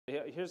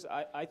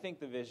I think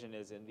the vision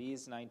is in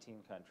these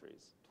 19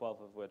 countries,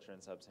 12 of which are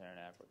in sub-Saharan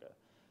Africa,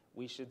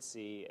 we should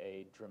see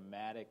a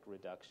dramatic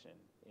reduction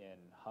in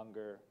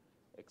hunger,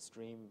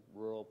 extreme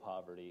rural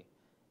poverty,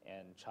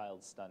 and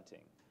child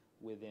stunting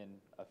within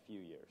a few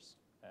years.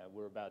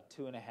 We're about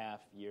 2.5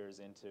 years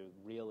into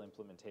real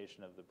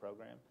implementation of the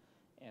program,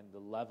 and the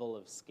level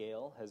of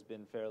scale has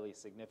been fairly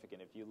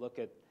significant. If you look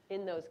at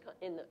in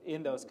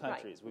those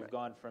countries, we've right.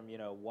 gone from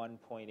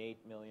 1.8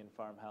 million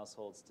farm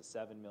households to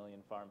 7 million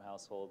farm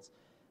households.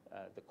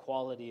 The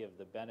quality of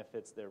the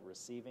benefits they're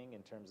receiving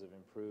in terms of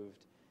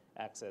improved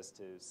access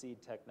to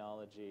seed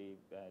technology,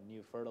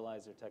 new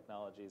fertilizer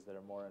technologies that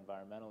are more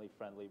environmentally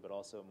friendly, but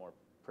also more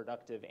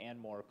productive and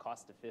more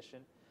cost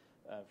efficient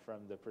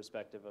from the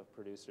perspective of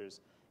producers,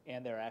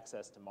 and their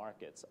access to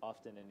markets,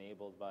 often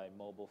enabled by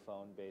mobile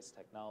phone-based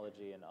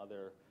technology and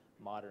other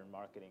modern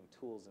marketing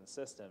tools and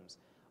systems,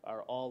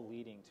 are all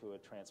leading to a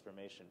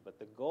transformation. But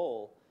the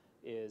goal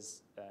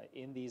is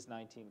in these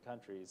 19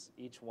 countries,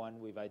 each one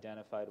we've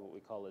identified what we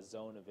call a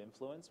zone of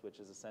influence, which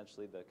is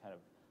essentially the kind of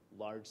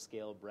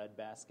large-scale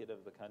breadbasket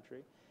of the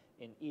country.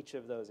 In each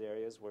of those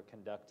areas, we're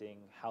conducting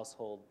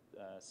household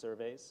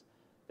surveys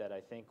that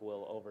I think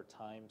will, over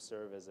time,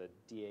 serve as a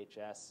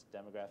DHS,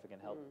 demographic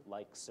and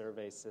health-like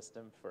survey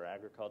system for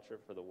agriculture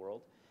for the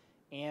world.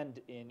 And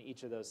in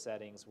each of those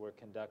settings, we're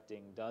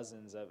conducting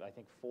dozens of, I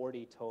think,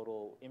 40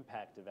 total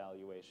impact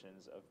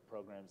evaluations of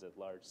programs at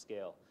large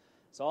scale.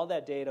 So all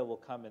that data will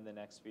come in the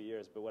next few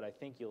years, but what I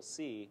think you'll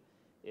see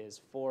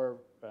is for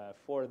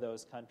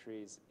those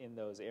countries in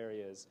those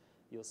areas,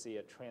 you'll see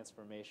a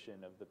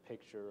transformation of the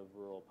picture of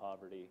rural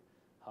poverty,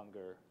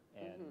 hunger,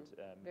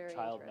 and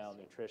child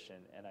malnutrition.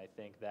 And I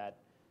think that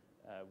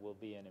will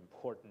be an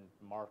important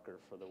marker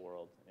for the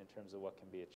world in terms of what can be achieved.